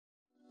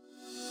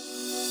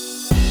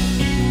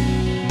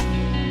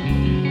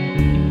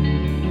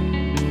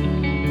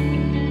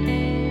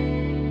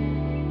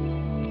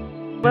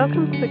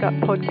Welcome to the Gut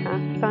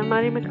Podcast. I'm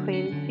Mary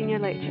McLean, Senior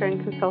Lecturer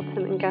and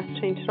Consultant in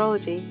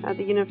Gastroenterology at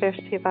the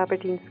University of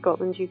Aberdeen,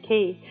 Scotland,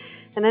 UK,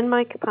 and in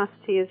my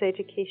capacity as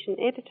Education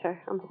Editor,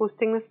 I'm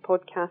hosting this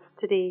podcast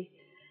today.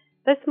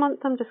 This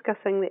month I'm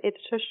discussing the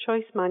Editor's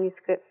Choice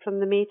manuscript from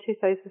the May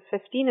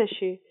 2015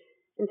 issue,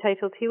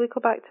 entitled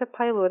Helicobacter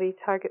pylori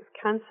targets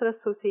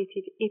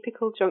cancer-associated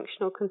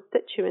apical-junctional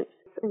constituents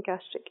in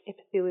gastric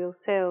epithelial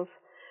cells.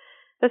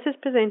 This is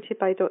presented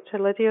by Dr.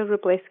 Lydia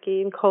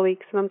Wróblewski and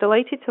colleagues, and I'm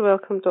delighted to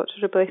welcome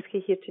Dr.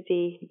 Wróblewski here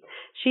today.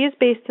 She is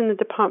based in the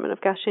Department of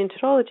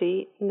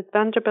Gastroenterology in the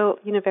Vanderbilt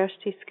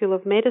University School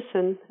of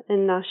Medicine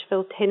in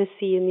Nashville,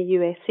 Tennessee in the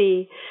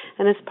USA,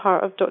 and is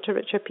part of Dr.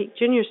 Richard Peake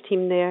Jr.'s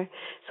team there.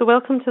 So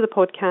welcome to the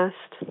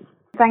podcast.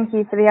 Thank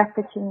you for the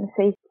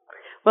opportunity.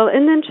 Well,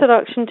 in the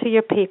introduction to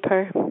your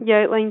paper, you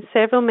outline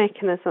several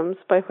mechanisms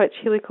by which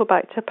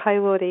Helicobacter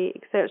pylori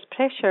exerts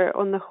pressure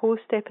on the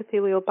host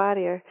epithelial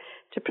barrier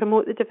to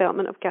promote the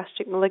development of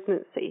gastric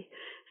malignancy.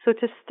 So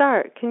to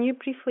start, can you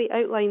briefly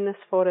outline this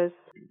for us?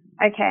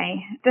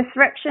 Okay.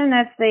 Disruption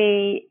of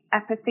the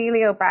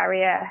epithelial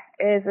barrier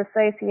is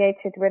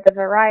associated with a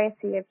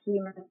variety of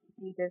human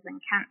diseases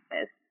and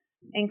cancers,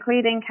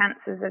 including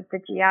cancers of the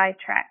GI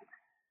tract.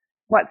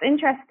 What's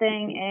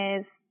interesting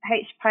is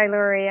H.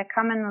 pylori are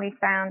commonly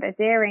found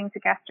adhering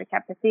to gastric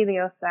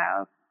epithelial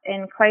cells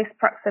in close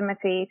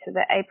proximity to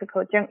the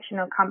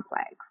apical-junctional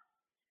complex.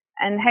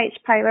 And H.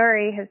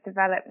 pylori has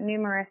developed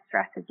numerous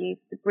strategies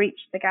to breach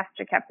the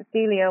gastric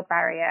epithelial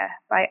barrier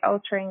by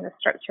altering the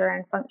structure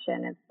and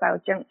function of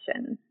cell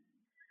junctions.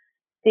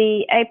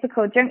 The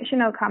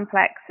apical-junctional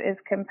complex is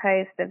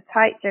composed of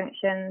tight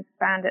junctions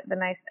found at the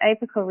most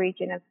apical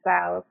region of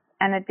cells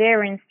and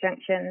adherence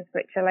junctions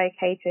which are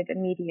located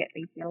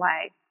immediately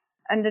below.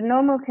 Under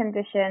normal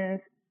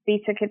conditions,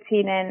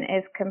 beta-catenin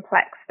is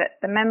complexed at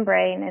the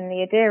membrane in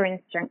the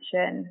adherence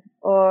junction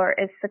or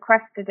is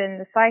sequestered in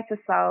the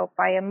cytosol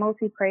by a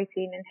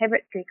multi-protein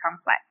inhibitory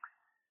complex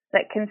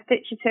that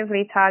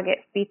constitutively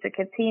targets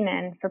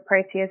beta-catenin for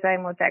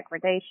proteasomal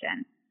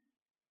degradation.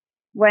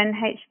 When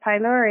H.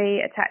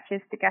 pylori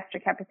attaches to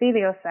gastric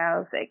epithelial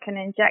cells, it can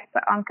inject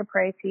the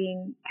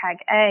oncoprotein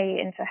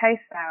CAG-A into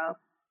host cells,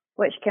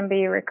 which can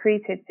be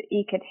recruited to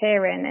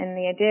E-cadherin in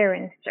the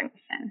adherence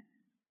junction.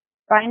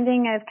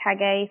 Binding of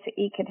CAG-A to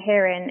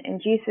E-cadherin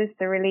induces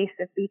the release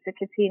of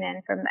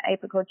beta-catenin from the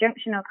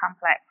apical-junctional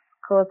complex,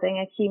 causing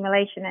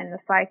accumulation in the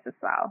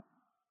cytosol.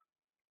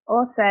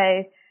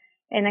 Also,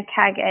 in a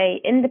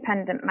CAG-A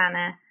independent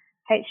manner,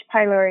 H.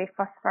 pylori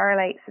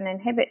phosphorylates and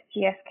inhibits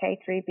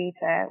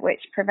GSK3-beta,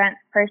 which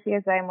prevents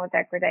proteasomal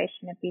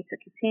degradation of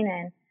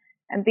beta-catenin,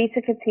 and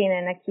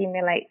beta-catenin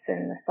accumulates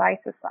in the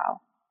cytosol.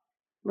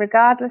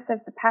 Regardless of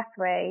the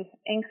pathway,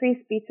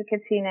 increased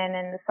beta-catenin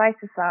in the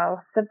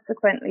cytosol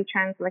subsequently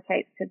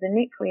translocates to the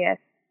nucleus,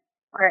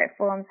 where it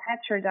forms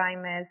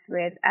heterodimers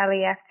with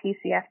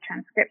LEF-TCF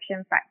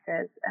transcription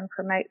factors and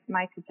promotes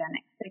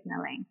mitogenic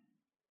signaling.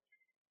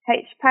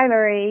 H.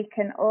 pylori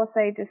can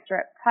also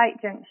disrupt tight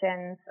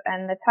junctions,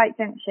 and the tight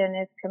junction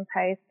is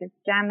composed of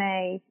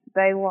JAM-A,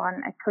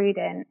 ZO1,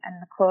 occludin,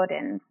 and the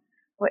claudins,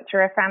 which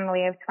are a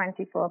family of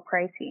 24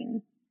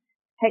 proteins.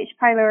 H.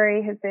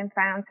 pylori has been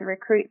found to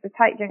recruit the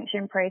tight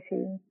junction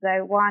proteins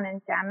ZO1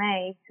 and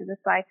JAM-A to the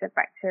site of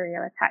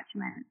bacterial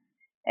attachment.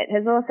 It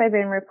has also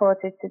been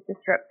reported to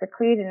disrupt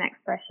occludin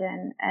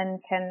expression and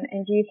can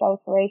induce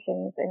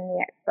alterations in the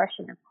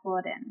expression of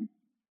claudins.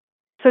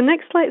 So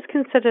next let's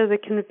consider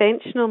the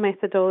conventional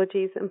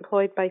methodologies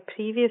employed by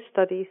previous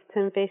studies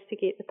to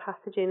investigate the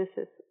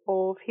pathogenesis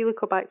of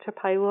Helicobacter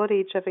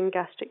pylori-driven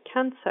gastric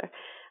cancer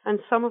and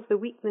some of the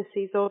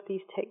weaknesses of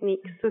these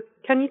techniques. So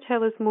can you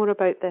tell us more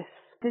about this?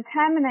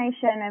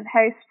 Determination of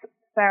host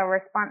cell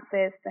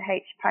responses to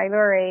H.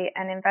 pylori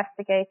and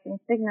investigating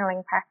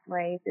signaling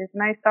pathways is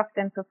most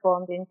often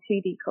performed in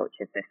 2D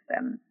culture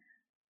systems,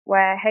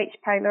 where H.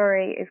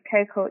 pylori is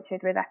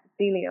co-cultured with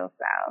epithelial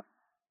cells.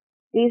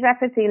 These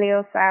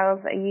epithelial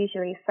cells are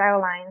usually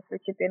cell lines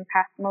which have been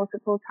passed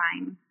multiple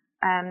times.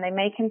 They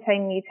may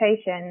contain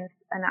mutations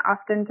and are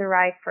often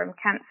derived from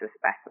cancer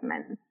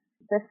specimens.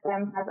 The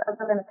system has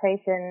other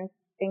limitations,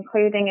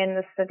 including in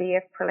the study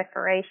of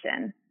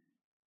proliferation.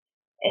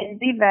 In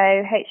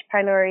vivo, H.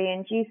 pylori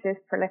induces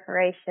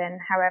proliferation.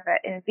 However,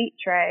 in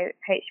vitro,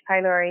 H.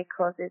 pylori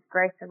causes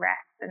growth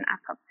arrest and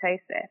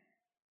apoptosis.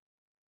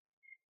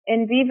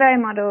 In vivo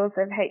models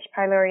of H.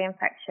 pylori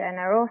infection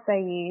are also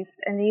used,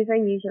 and these are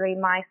usually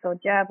mice or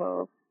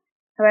gerbils.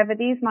 However,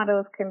 these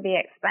models can be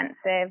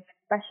expensive,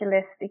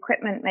 specialist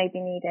equipment may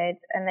be needed,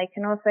 and they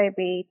can also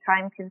be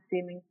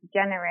time-consuming to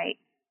generate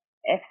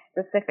if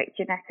specific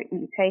genetic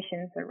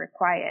mutations are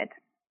required.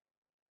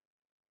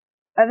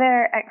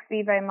 Other ex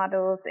vivo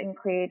models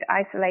include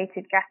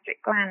isolated gastric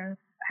glands.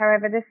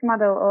 However, this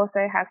model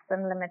also has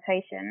some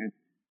limitations,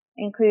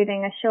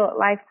 including a short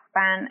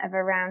lifespan of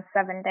around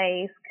 7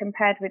 days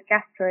compared with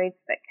gastroids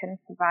that can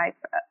survive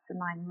for up to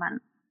 9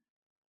 months.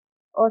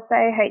 Also,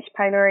 H.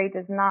 pylori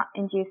does not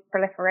induce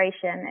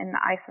proliferation in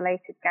the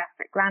isolated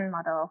gastric gland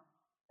model.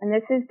 and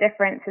this is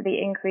different to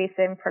the increase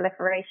in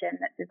proliferation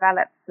that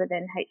develops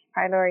within H.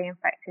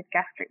 pylori-infected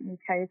gastric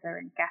mucosa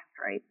and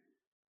gastroids.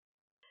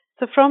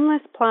 So from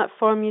this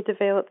platform, you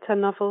developed a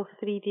novel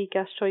 3D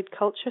gastroid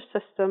culture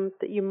system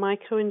that you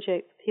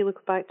microinject with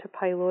Helicobacter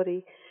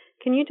pylori.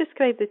 Can you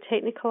describe the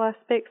technical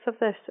aspects of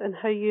this and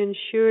how you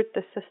ensured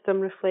the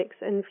system reflects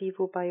in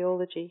vivo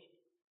biology?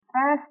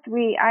 First,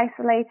 we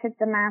isolated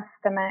the mouse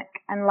stomach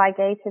and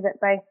ligated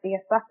at both the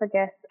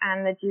esophagus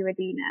and the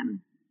duodenum.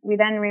 We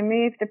then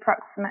removed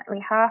approximately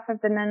half of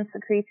the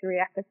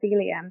non-secretory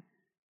epithelium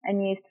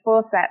and used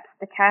forceps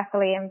to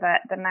carefully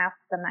invert the mouse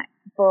stomach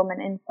to form an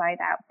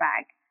inside-out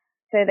bag,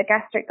 so the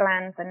gastric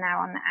glands are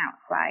now on the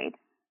outside.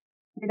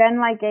 We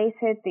then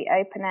ligated the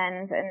open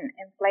end and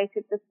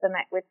inflated the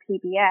stomach with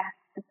PBS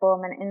to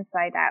form an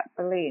inside-out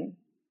balloon.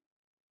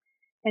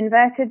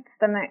 Inverted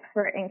stomachs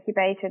were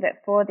incubated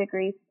at 4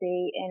 degrees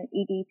C in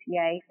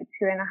EDTA for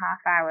 2.5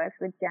 hours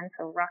with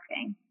gentle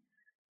rocking.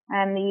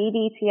 And the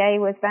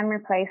EDTA was then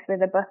replaced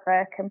with a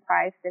buffer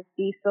comprised of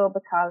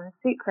D-sorbitol and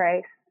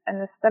sucrose, and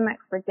the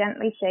stomachs were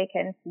gently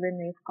shaken to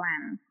remove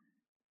glands.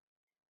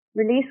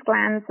 Release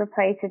glands were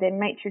plated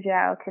in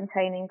matrigel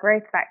containing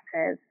growth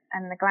factors,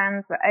 and the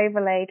glands were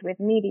overlaid with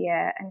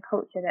media and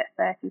cultured at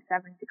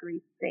 37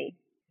 degrees C.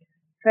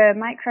 For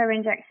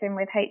microinjection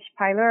with H.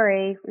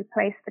 pylori, we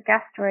placed the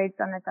gastroids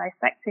on a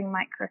dissecting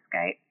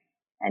microscope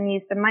and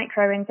used the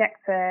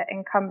microinjector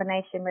in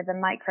combination with a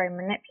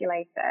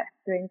micromanipulator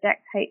to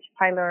inject H.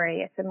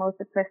 pylori at a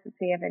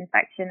multiplicity of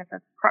infection of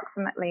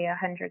approximately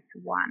 100 to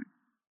 1.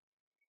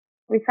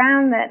 We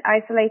found that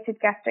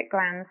isolated gastric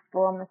glands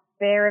form a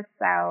sphere of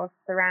cells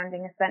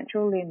surrounding a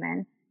central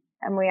lumen,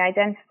 and we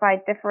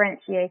identified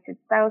differentiated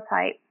cell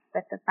types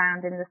that are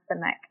found in the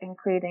stomach,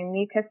 including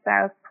mucus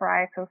cells,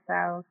 parietal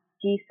cells,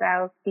 G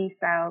cells, B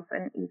cells,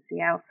 and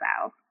ECL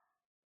cells.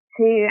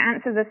 To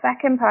answer the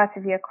second part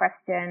of your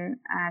question,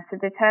 to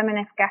determine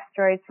if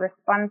gastroids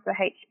respond to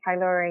H.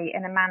 pylori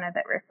in a manner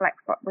that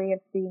reflects what we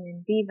have seen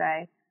in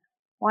vivo,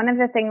 one of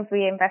the things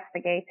we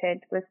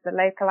investigated was the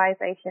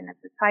localization of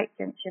the tight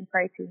junction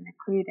protein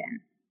occludin.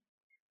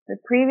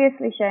 We've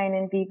previously shown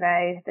in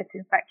vivo that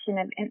infection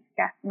of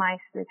INSGAS mice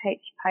with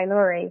H.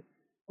 pylori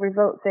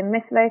results in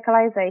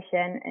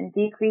mislocalization and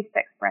decreased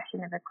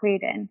expression of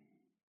occludin.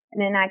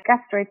 And in our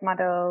gastroid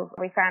model,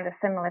 we found a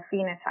similar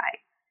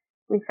phenotype.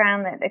 We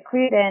found that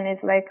occludin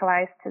is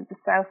localized to the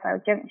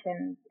cell-cell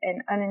junctions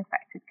in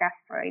uninfected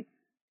gastroids.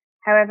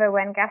 However,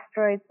 when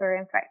gastroids were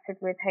infected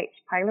with H.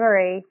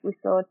 pylori, we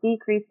saw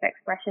decreased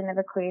expression of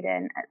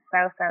occludin at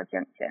cell-cell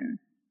junctions,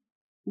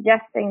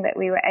 suggesting that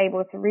we were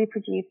able to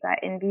reproduce our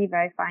in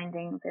vivo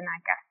findings in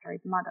our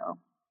gastroid model.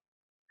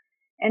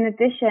 In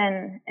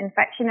addition,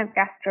 infection of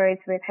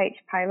gastroids with H.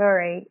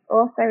 pylori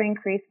also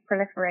increased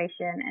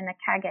proliferation in a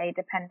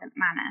CAG-dependent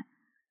manner,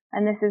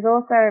 and this is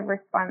also a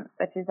response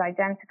that is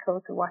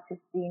identical to what is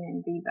seen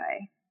in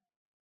vivo.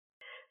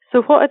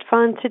 So what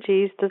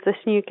advantages does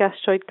this new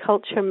gastroid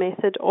culture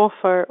method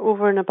offer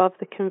over and above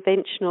the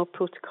conventional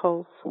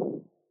protocols?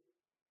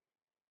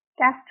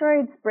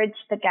 Gastroids bridge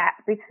the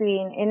gap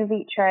between in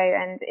vitro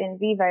and in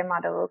vivo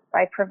models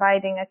by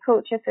providing a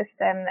culture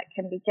system that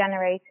can be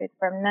generated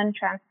from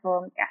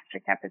non-transformed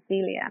gastric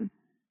epithelium.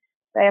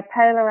 They are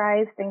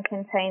polarized and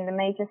contain the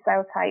major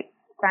cell types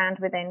found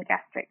within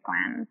gastric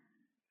glands.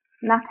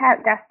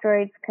 Knockout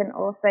gastroids can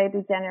also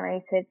be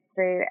generated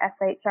through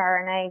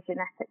shRNA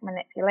genetic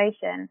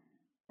manipulation,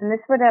 and this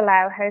would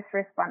allow host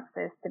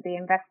responses to be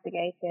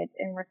investigated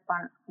in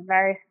response to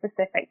very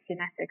specific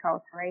genetic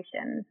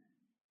alterations.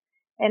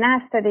 In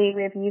our study,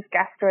 we've used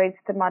gastroids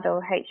to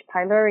model H.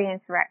 pylori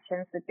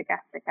interactions with the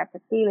gastric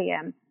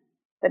epithelium,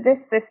 but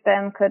this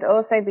system could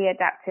also be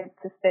adapted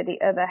to study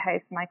other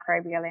host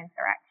microbial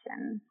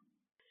interactions.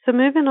 So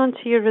moving on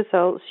to your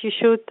results, you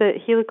showed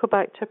that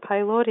Helicobacter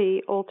pylori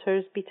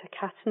alters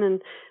beta-catenin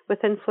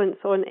with influence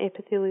on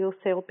epithelial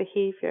cell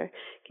behavior.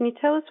 Can you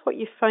tell us what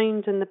you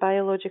found and the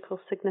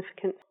biological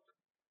significance?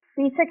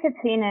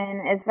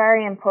 Beta-catenin is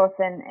very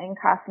important in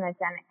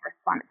carcinogenic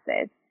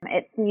responses.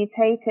 It's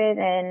mutated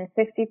in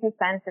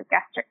 50% of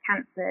gastric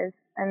cancers,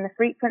 and the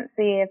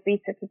frequency of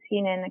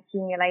beta-catenin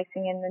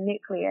accumulating in the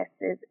nucleus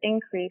is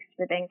increased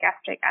within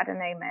gastric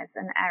adenomas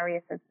and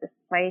areas of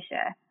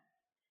dysplasia.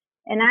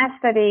 In our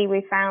study,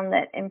 we found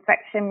that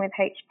infection with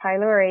H.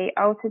 pylori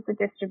altered the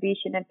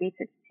distribution of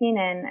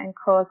beta-catenin and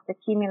caused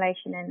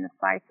accumulation in the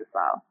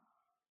cytosol.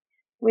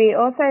 We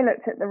also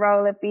looked at the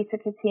role of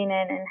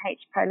beta-catenin in H.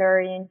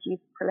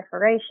 pylori-induced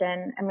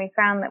proliferation, and we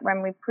found that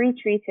when we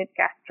pre-treated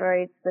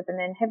gastroids with an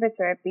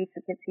inhibitor of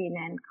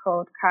beta-catenin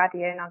called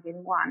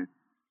cardionoggin-1,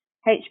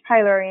 H.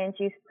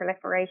 pylori-induced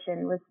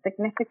proliferation was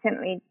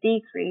significantly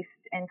decreased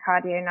in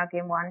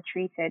cardionoggin-1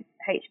 treated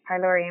H.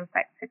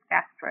 pylori-infected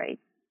gastroids,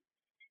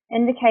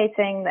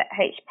 indicating that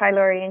H.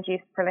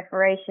 pylori-induced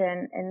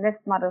proliferation in this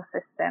model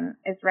system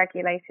is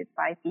regulated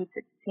by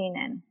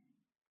beta-catenin.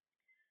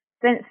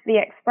 Since the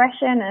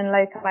expression and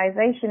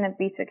localization of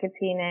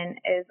beta-catenin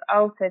is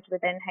altered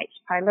within H.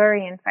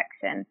 pylori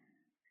infection,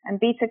 and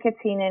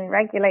beta-catenin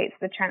regulates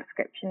the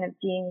transcription of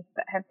genes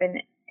that have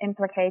been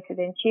implicated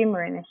in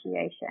tumor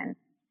initiation,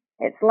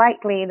 it's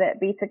likely that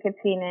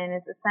beta-catenin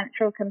is a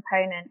central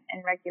component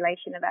in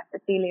regulation of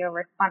epithelial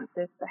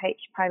responses to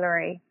H.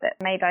 pylori that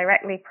may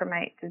directly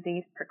promote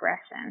disease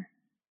progression.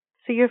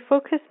 So your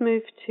focus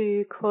moved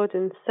to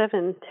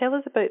claudin-7. Tell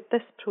us about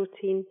this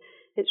protein,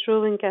 its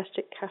role in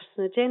gastric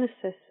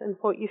carcinogenesis, and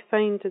what you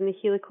found in the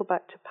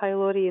Helicobacter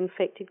pylori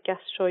infected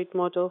gastroid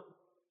model.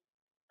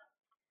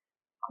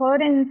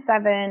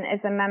 Claudin-7 is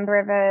a member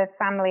of a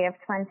family of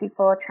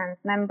 24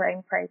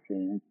 transmembrane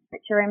proteins,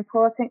 which are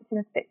important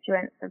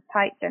constituents of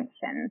tight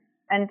junctions,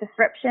 and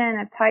disruption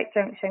of tight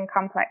junction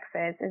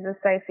complexes is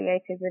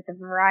associated with a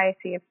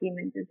variety of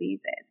human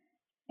diseases,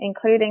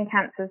 including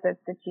cancers of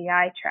the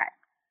GI tract.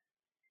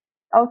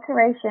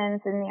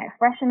 Alterations in the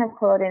expression of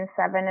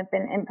claudin-7 have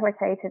been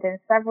implicated in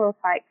several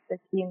types of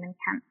human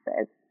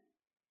cancers.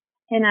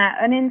 In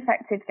our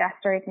uninfected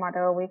gastroid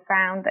model, we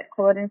found that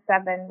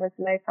claudin-7 was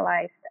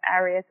localized to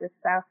areas of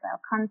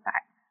cell-cell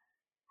contact.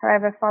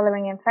 However,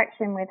 following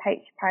infection with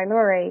H.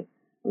 pylori,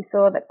 we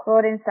saw that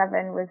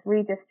claudin-7 was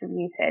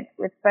redistributed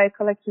with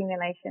focal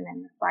accumulation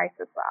in the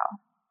cytosol.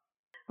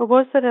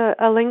 Was there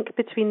a link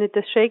between the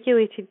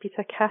dysregulated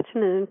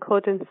beta-catenin and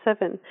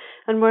claudin-7,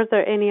 and were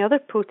there any other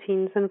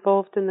proteins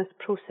involved in this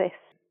process?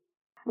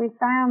 We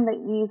found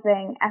that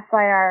using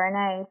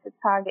siRNA to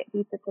target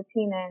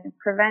beta-catenin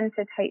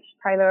prevented H.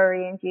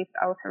 pylori-induced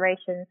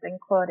alterations in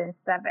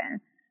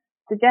claudin-7,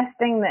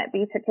 suggesting that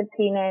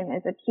beta-catenin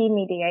is a key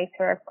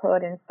mediator of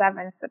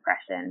claudin-7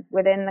 suppression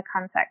within the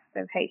context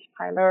of H.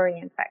 pylori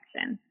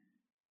infection.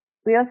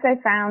 We also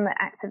found that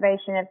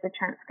activation of the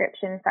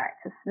transcription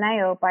factor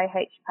SNAIL by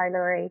H.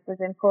 pylori was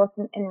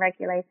important in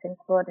regulating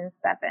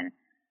claudin-7,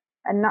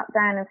 and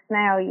knockdown of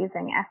SNAIL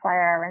using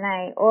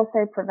siRNA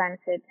also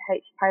prevented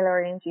H.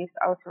 pylori-induced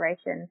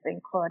alterations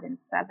in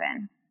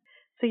claudin-7.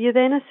 So you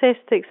then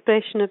assessed the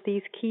expression of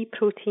these key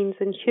proteins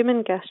in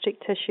human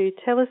gastric tissue.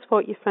 Tell us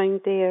what you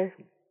found there.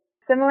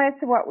 Similar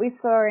to what we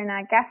saw in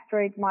our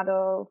gastroid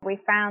model, we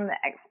found that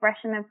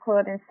expression of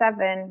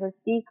claudin-7 was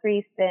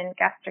decreased in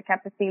gastric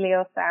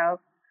epithelial cells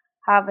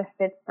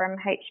harvested from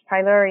H.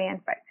 pylori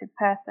infected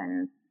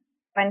persons,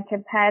 when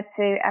compared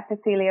to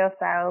epithelial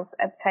cells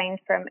obtained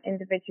from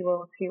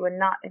individuals who were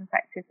not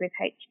infected with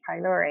H.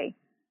 pylori.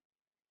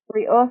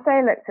 We also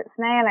looked at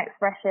SNAIL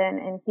expression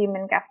in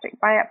human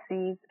gastric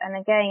biopsies, and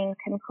again,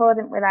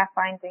 concordant with our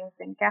findings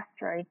in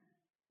gastroids,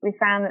 we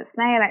found that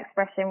SNAIL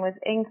expression was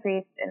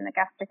increased in the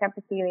gastric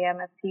epithelium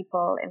of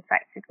people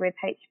infected with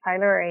H.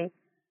 pylori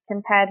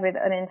compared with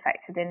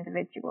uninfected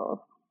individuals.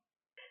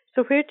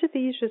 So where do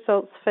these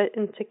results fit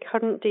into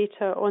current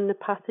data on the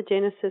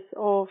pathogenesis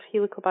of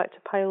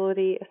Helicobacter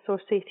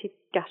pylori-associated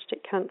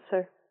gastric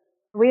cancer?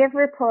 We have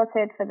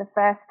reported for the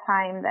first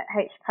time that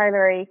H.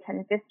 pylori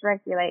can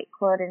dysregulate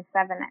claudin-7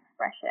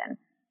 expression,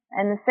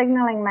 and the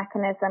signaling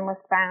mechanism was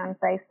found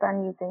based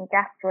on using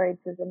gastroids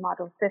as a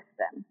model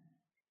system.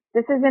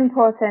 This is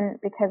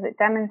important because it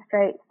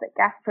demonstrates that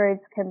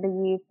gastroids can be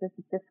used as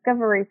a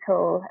discovery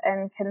tool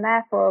and can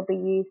therefore be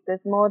used as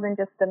more than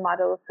just a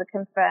model to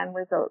confirm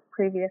results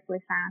previously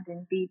found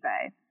in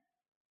vivo.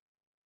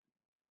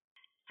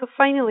 So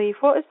finally,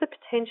 what is the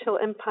potential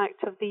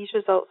impact of these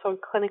results on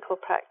clinical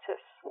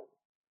practice?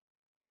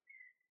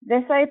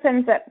 This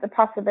opens up the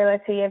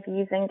possibility of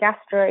using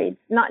gastroids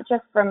not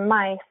just from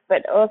mice,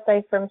 but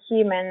also from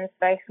humans,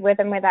 both with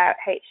and without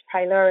H.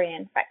 pylori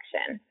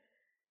infection.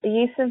 The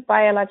use of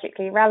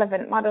biologically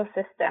relevant model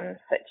systems,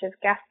 such as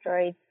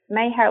gastroids,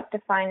 may help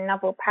define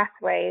novel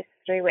pathways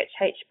through which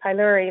H.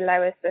 pylori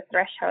lowers the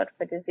threshold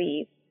for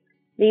disease,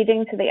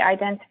 leading to the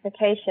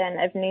identification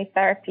of new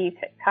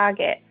therapeutic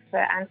targets for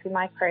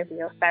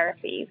antimicrobial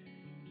therapies.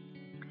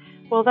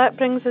 Well, that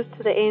brings us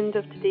to the end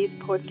of today's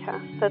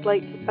podcast. I'd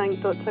like to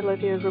thank Dr.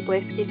 Lydia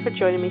Wroblewski for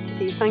joining me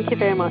today. Thank you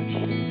very much.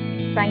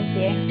 Thank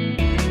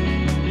you.